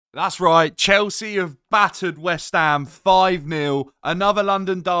That's right. Chelsea have battered West Ham 5-0. Another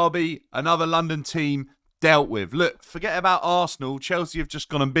London derby, another London team dealt with. Look, forget about Arsenal. Chelsea have just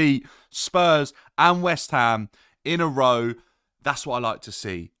gone and beat Spurs and West Ham in a row. That's what I like to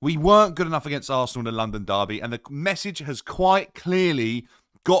see. We weren't good enough against Arsenal in the London derby, and the message has quite clearly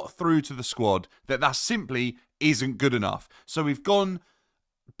got through to the squad that simply isn't good enough. So we've gone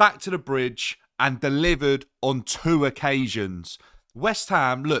back to the bridge and delivered on 2 occasions. West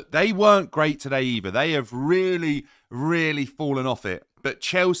Ham, look, they weren't great today either. They have really, really fallen off it. But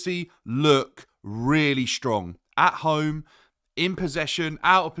Chelsea look really strong. At home, in possession,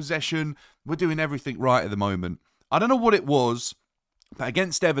 out of possession. We're doing everything right at the moment. I don't know what it was, but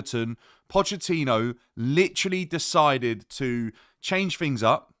against Everton, Pochettino literally decided to change things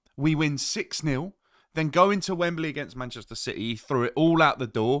up. We win 6-0. Then go into Wembley against Manchester City, threw it all out the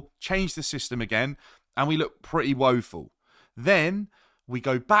door, changed the system again, and we look pretty woeful. Then we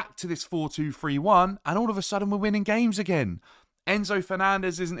go back to this 4-2-3-1, and all of a sudden we're winning games again. Enzo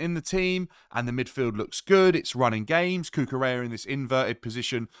Fernandez isn't in the team, and the midfield looks good. It's running games. Cucurella in this inverted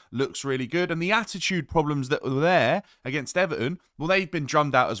position looks really good. And the attitude problems that were there against Everton, well, they've been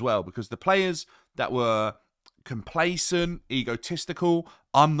drummed out as well, because the players that were complacent, egotistical,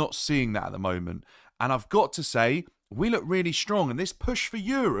 I'm not seeing that at the moment. And I've got to say, we look really strong. And this push for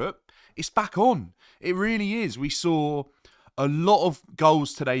Europe, it's back on. It really is. We saw a lot of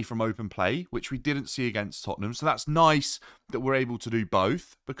goals today from open play, which we didn't see against Tottenham. So that's nice that we're able to do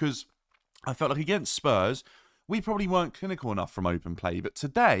both, because I felt like against Spurs, we probably weren't clinical enough from open play. But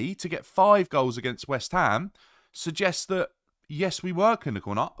today, to get 5 goals against West Ham suggests that, yes, we were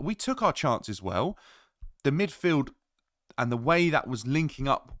clinical enough. We took our chances well. The midfield and the way that was linking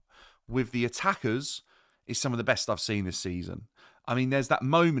up with the attackers is some of the best I've seen this season. I mean, there's that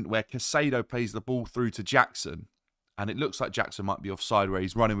moment where Caicedo plays the ball through to Jackson, and it looks like Jackson might be offside where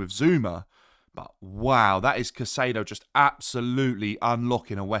he's running with Zuma. But wow, that is Caicedo just absolutely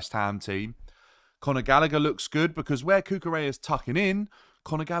unlocking a West Ham team. Conor Gallagher looks good, because where Cucurella is tucking in,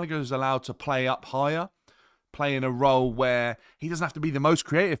 Conor Gallagher is allowed to play up higher, play in a role where he doesn't have to be the most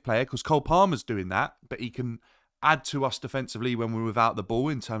creative player, because Cole Palmer's doing that, but he can add to us defensively when we're without the ball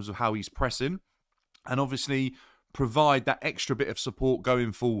in terms of how he's pressing, and obviously provide that extra bit of support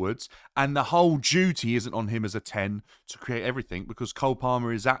going forwards. And the whole duty isn't on him as a 10 to create everything, because Cole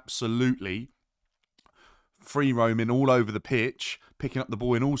Palmer is absolutely free roaming all over the pitch, picking up the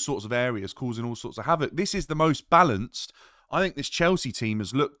ball in all sorts of areas, causing all sorts of havoc. This is the most balanced I think this Chelsea team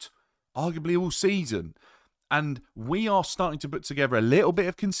has looked arguably all season. And we are starting to put together a little bit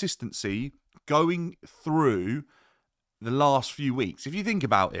of consistency going through the last few weeks. If you think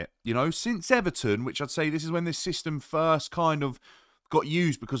about it, you know, since Everton, which I'd say this is when this system first kind of got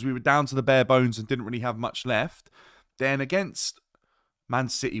used because we were down to the bare bones and didn't really have much left. Then against Man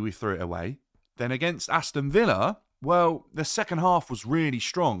City, we threw it away. Then against Aston Villa, well, the second half was really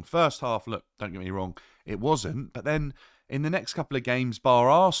strong. First half, look, don't get me wrong, it wasn't. But then in the next couple of games, bar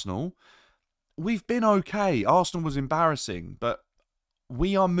Arsenal, we've been okay. Arsenal was embarrassing, but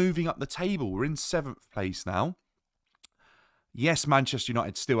we are moving up the table. We're in 7th place now. Yes, Manchester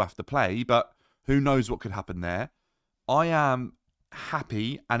United still have to play, but who knows what could happen there. I am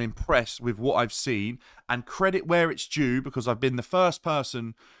happy and impressed with what I've seen, and credit where it's due, because I've been the first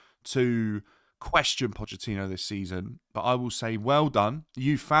person to question Pochettino this season. But I will say, well done.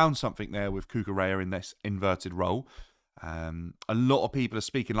 You found something there with Cucurella in this inverted role. A lot of people are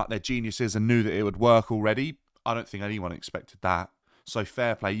speaking like they're geniuses and knew that it would work already. I don't think anyone expected that. So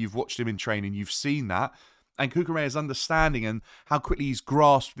fair play. You've watched him in training. You've seen that. And Cucurella's understanding and how quickly he's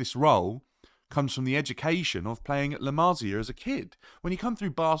grasped this role comes from the education of playing at La Masia as a kid. When you come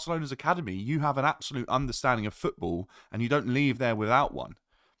through Barcelona's academy, you have an absolute understanding of football and you don't leave there without one.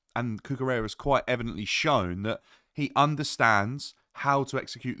 And Cucurella has quite evidently shown that he understands how to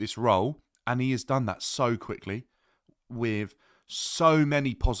execute this role, and he has done that so quickly with so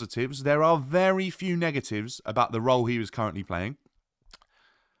many positives. There are very few negatives about the role he was currently playing.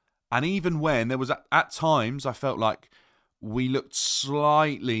 And even when there was at times, I felt like we looked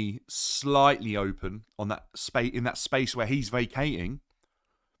slightly open on that space, in that space where he's vacating.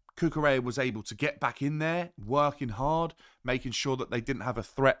 Cucurella was able to get back in there, working hard, making sure that they didn't have a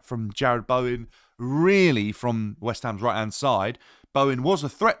threat from Jared Bowen, really from West Ham's right-hand side. Bowen was a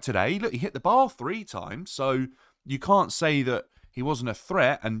threat today. Look, he hit the bar 3 times, so you can't say that he wasn't a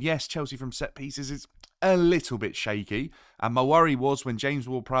threat. And yes, Chelsea from set pieces is a little bit shaky. And my worry was when James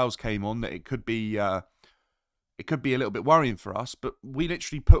Ward-Prowse came on that it could be a little bit worrying for us. But we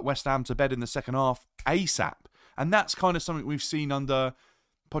literally put West Ham to bed in the second half ASAP. And that's kind of something we've seen under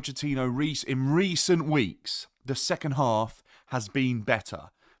Pochettino in recent weeks. The second half has been better.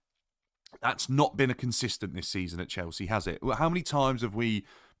 That's not been a consistent this season at Chelsea, has it? Well, how many times have we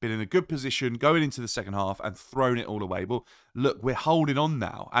been in a good position going into the second half and thrown it all away? Well, look, we're holding on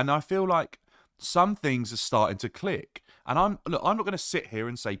now. And I feel like some things are starting to click. And I'm not going to sit here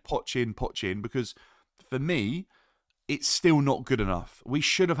and say poch in, because for me, it's still not good enough. We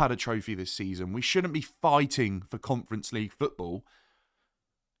should have had a trophy this season. We shouldn't be fighting for Conference League football.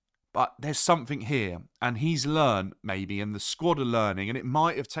 But there's something here, and he's learned, maybe, and the squad are learning, and it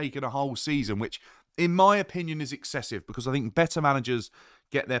might have taken a whole season, which, in my opinion, is excessive, because I think better managers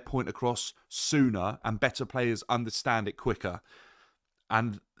get their point across sooner, and better players understand it quicker.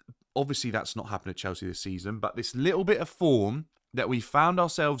 And obviously that's not happened at Chelsea this season, but this little bit of form that we found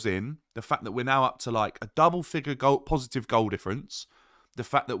ourselves in, the fact that we're now up to like a double-figure positive goal difference, the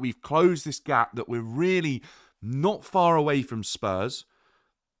fact that we've closed this gap, that we're really not far away from Spurs,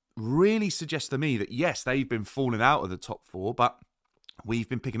 really suggests to me that, yes, they've been falling out of the top four, but we've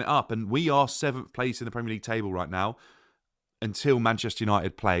been picking it up, and we are 7th place in the Premier League table right now until Manchester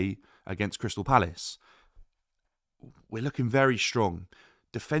United play against Crystal Palace. We're looking very strong.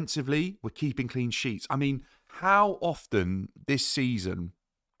 Defensively, we're keeping clean sheets. I mean, how often this season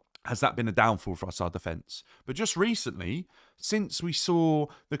has that been a downfall for us, our defence? But just recently, since we saw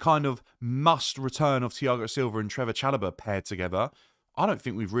the kind of must return of Thiago Silva and Trevor Chalobah paired together, I don't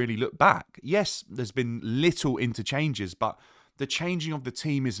think we've really looked back. Yes, there's been little interchanges, but the changing of the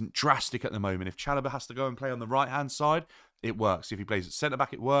team isn't drastic at the moment. If Chalobah has to go and play on the right-hand side, it works. If he plays at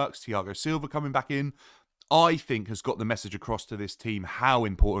centre-back, it works. Thiago Silva coming back in, I think, has got the message across to this team how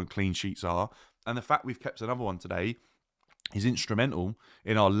important clean sheets are. And the fact we've kept another one today is instrumental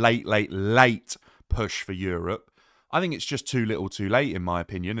in our late push for Europe. I think it's just too little too late, in my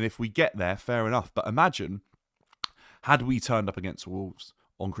opinion. And if we get there, fair enough. But imagine, had we turned up against Wolves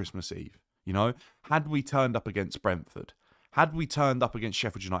on Christmas Eve, you know, had we turned up against Brentford, had we turned up against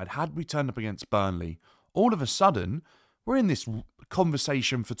Sheffield United, had we turned up against Burnley, all of a sudden, we're in this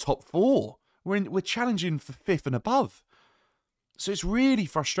conversation for top four. We're challenging for 5th and above. So it's really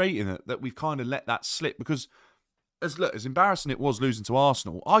frustrating that we've kind of let that slip, because as embarrassing it was losing to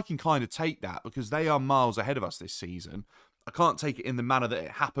Arsenal, I can kind of take that because they are miles ahead of us this season. I can't take it in the manner that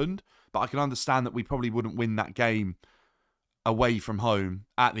it happened, but I can understand that we probably wouldn't win that game away from home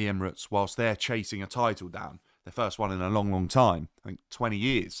at the Emirates whilst they're chasing a title down. Their first one in a long, long time. I think 20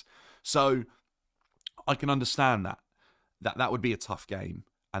 years. So I can understand that would be a tough game.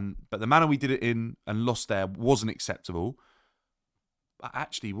 But the manner we did it in and lost there wasn't acceptable. But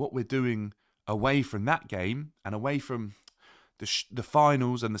actually, what we're doing away from that game and away from the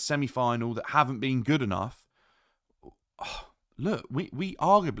finals and the semi-final that haven't been good enough, look, we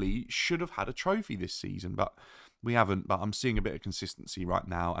arguably should have had a trophy this season, but we haven't. But I'm seeing a bit of consistency right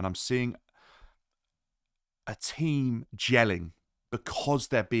now, and I'm seeing a team gelling because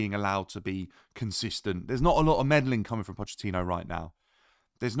they're being allowed to be consistent. There's not a lot of meddling coming from Pochettino right now.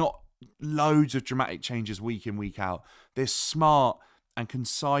 There's not loads of dramatic changes week in, week out. There's smart and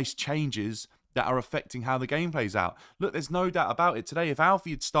concise changes that are affecting how the game plays out. Look, there's no doubt about it today. If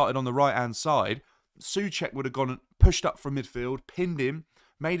Alfie had started on the right-hand side, Souček would have gone and pushed up from midfield, pinned him,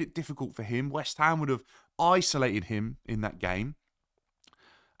 made it difficult for him. West Ham would have isolated him in that game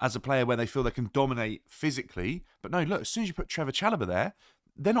as a player where they feel they can dominate physically. But no, look, as soon as you put Trevor Chalobah there,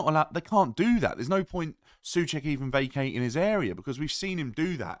 they're not allowed. They can't do that. There's no point Souček even vacating his area, because we've seen him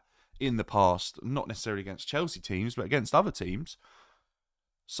do that in the past, not necessarily against Chelsea teams, but against other teams.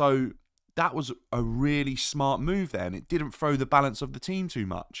 So that was a really smart move there, and it didn't throw the balance of the team too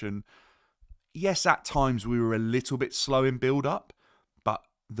much. And yes, at times we were a little bit slow in build-up, but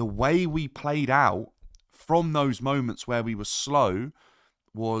the way we played out from those moments where we were slow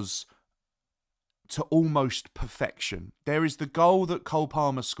was to almost perfection. There is the goal that Cole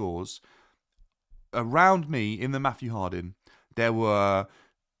Palmer scores. Around me in the Matthew Harding, there were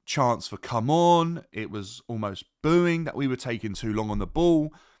chants for come on. It was almost booing that we were taking too long on the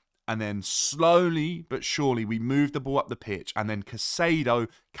ball. And then slowly but surely we moved the ball up the pitch. And then Caicedo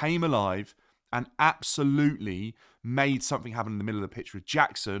came alive and absolutely made something happen in the middle of the pitch with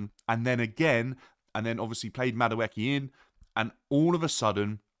Jackson. And then again, and then obviously played Madueke in. And all of a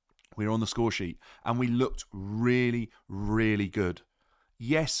sudden, we were on the score sheet and we looked really, really good.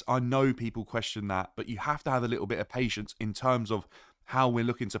 Yes, I know people question that, but you have to have a little bit of patience in terms of how we're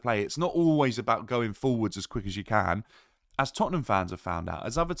looking to play. It's not always about going forwards as quick as you can. As Tottenham fans have found out,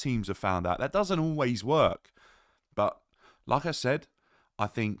 as other teams have found out, that doesn't always work. But like I said, I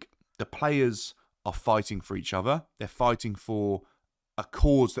think the players are fighting for each other. They're fighting for a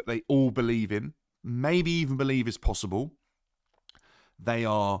cause that they all believe in, maybe even believe is possible. They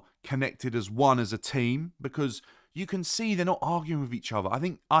are connected as one, as a team, because you can see they're not arguing with each other.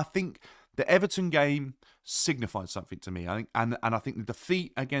 I think the Everton game signified something to me. I think, and I think the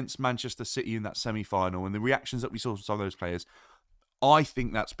defeat against Manchester City in that semi-final and the reactions that we saw from some of those players, I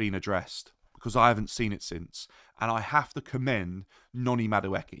think that's been addressed because I haven't seen it since. And I have to commend Noni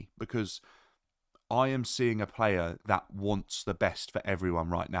Madueke because I am seeing a player that wants the best for everyone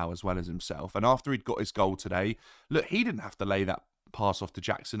right now as well as himself. And after he'd got his goal today, look, he didn't have to lay that pass off to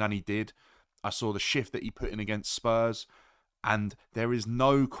Jackson, and he did. I saw the shift that he put in against Spurs, and there is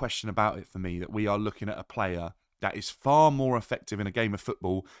no question about it for me that we are looking at a player that is far more effective in a game of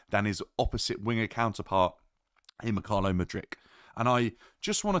football than his opposite winger counterpart in Mykhailo Mudryk. And I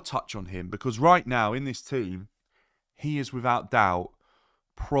just want to touch on him because right now in this team, he is without doubt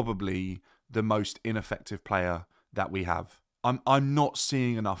probably the most ineffective player that we have. I'm not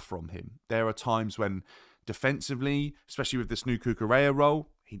seeing enough from him. There are times when defensively, especially with this new Cucurella role,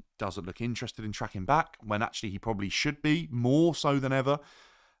 he doesn't look interested in tracking back when actually he probably should be, more so than ever.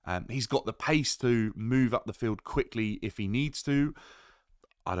 He's got the pace to move up the field quickly if he needs to.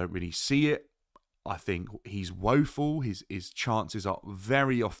 I don't really see it. I think he's woeful. His chances are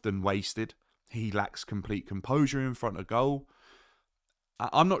very often wasted. He lacks complete composure in front of goal.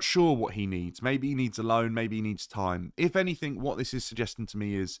 I'm not sure what he needs. Maybe he needs a loan. Maybe he needs time. If anything, what this is suggesting to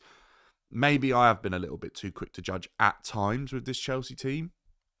me is maybe I have been a little bit too quick to judge at times with this Chelsea team.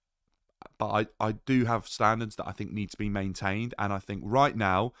 But I do have standards that I think need to be maintained. And I think right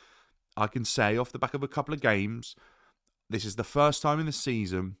now, I can say off the back of a couple of games, this is the first time in the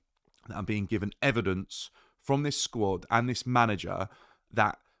season that I'm being given evidence from this squad and this manager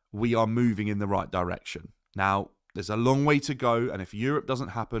that we are moving in the right direction. Now, there's a long way to go, and if Europe doesn't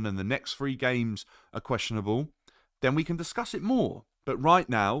happen and the next 3 games are questionable, then we can discuss it more. But right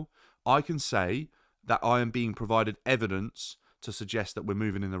now, I can say that I am being provided evidence to suggest that we're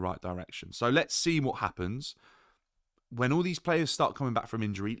moving in the right direction. So let's see what happens. When all these players start coming back from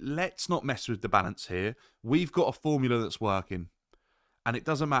injury, let's not mess with the balance here. We've got a formula that's working. And it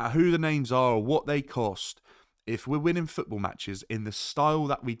doesn't matter who the names are or what they cost. If we're winning football matches in the style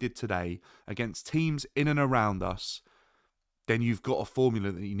that we did today against teams in and around us, then you've got a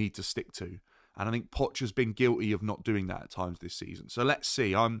formula that you need to stick to. And I think Poch has been guilty of not doing that at times this season. So let's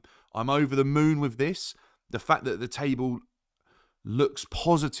see. I'm over the moon with this. The fact that the table looks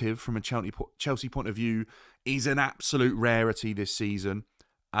positive from a Chelsea point of view is an absolute rarity this season.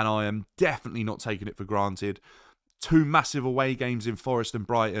 And I am definitely not taking it for granted. 2 massive away games in Forest and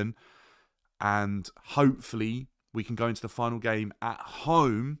Brighton. And hopefully we can go into the final game at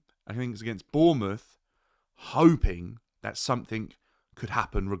home, I think it's against Bournemouth, hoping that something could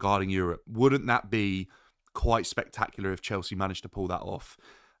happen regarding Europe. Wouldn't that be quite spectacular if Chelsea managed to pull that off?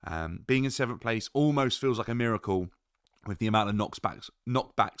 Being in 7th place almost feels like a miracle with the amount of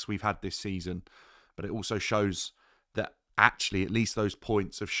knockbacks we've had this season. But it also shows that actually at least those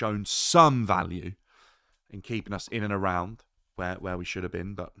points have shown some value in keeping us in and around where we should have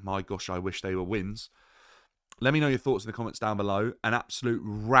been. But my gosh, I wish they were wins. Let me know your thoughts in the comments down below. An absolute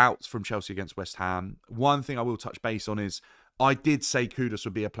rout from Chelsea against West Ham. One thing I will touch base on is I did say Kudus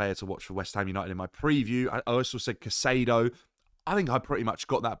would be a player to watch for West Ham United in my preview. I also said Caicedo. I think I pretty much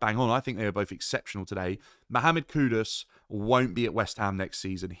got that bang on. I think they were both exceptional today. Mohamed Kudus won't be at West Ham next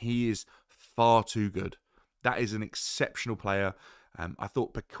season. He is far too good. That is an exceptional player. I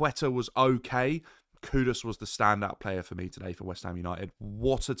thought Paqueta was okay. Kudus was the standout player for me today for West Ham United.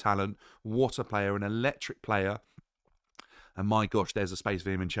 What a talent. What a player. An electric player. And my gosh, there's a space for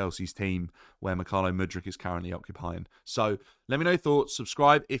him in Chelsea's team where Mykhailo Mudryk is currently occupying. So let me know your thoughts.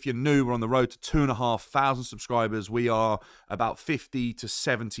 Subscribe if you're new. We're on the road to 2,500 subscribers. We are about 50 to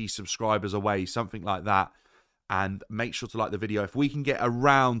 70 subscribers away, something like that. And make sure to like the video. If we can get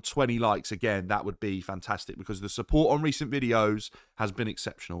around 20 likes again, that would be fantastic because the support on recent videos has been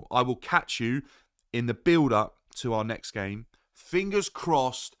exceptional. I will catch you in the build-up to our next game. Fingers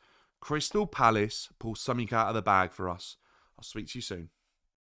crossed, Crystal Palace pulls something out of the bag for us. I'll speak to you soon.